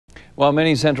While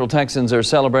many Central Texans are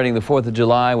celebrating the 4th of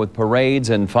July with parades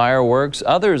and fireworks,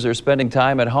 others are spending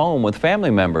time at home with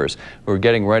family members who are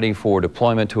getting ready for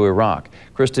deployment to Iraq.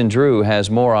 Kristen Drew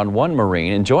has more on one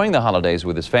Marine enjoying the holidays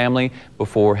with his family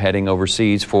before heading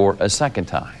overseas for a second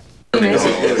time.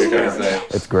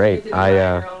 It's great.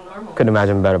 I couldn't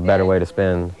imagine a better way to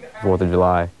spend 4th of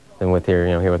July than with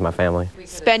here with my family.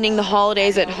 Spending the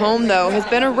holidays at home, though, has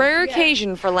been a rare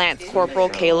occasion for Lance Corporal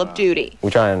Caleb Duty.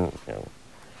 We try and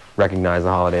recognize the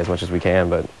holiday as much as we can,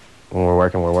 but when we're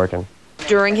working, we're working.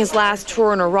 During his last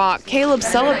tour in Iraq, Caleb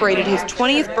celebrated his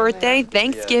 20th birthday,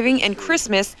 Thanksgiving, and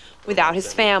Christmas without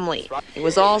his family. It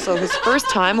was also his first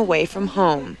time away from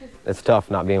home. It's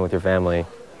tough not being with your family.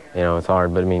 It's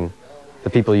hard, but I mean, the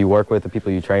people you work with, the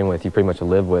people you train with, you pretty much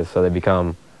live with, so they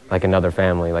become like another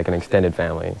family, like an extended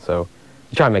family. So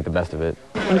you try and make the best of it.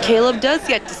 When Caleb does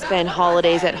get to spend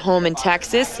holidays at home in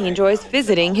Texas, he enjoys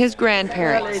visiting his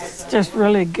grandparents. It's just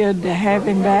really good to have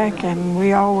him back, and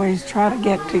we always try to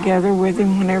get together with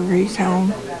him whenever he's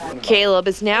home. Caleb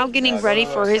is now getting ready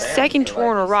for his second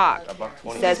tour in Iraq.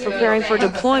 He says preparing for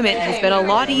deployment has been a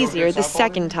lot easier the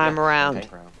second time around.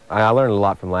 I learned a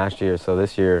lot from last year, so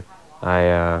this year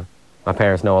my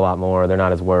parents know a lot more. They're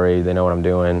not as worried. They know what I'm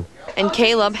doing. And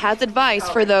Caleb has advice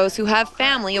for those who have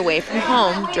family away from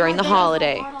home during the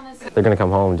holiday. They're going to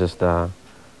come home, just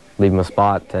leave them a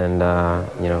spot and, I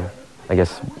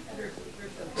guess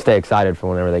stay excited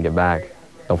for whenever they get back.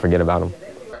 Don't forget about them.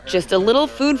 Just a little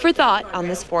food for thought on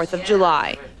this 4th of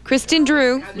July. Kristen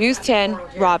Drew, News 10,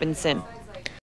 Robinson.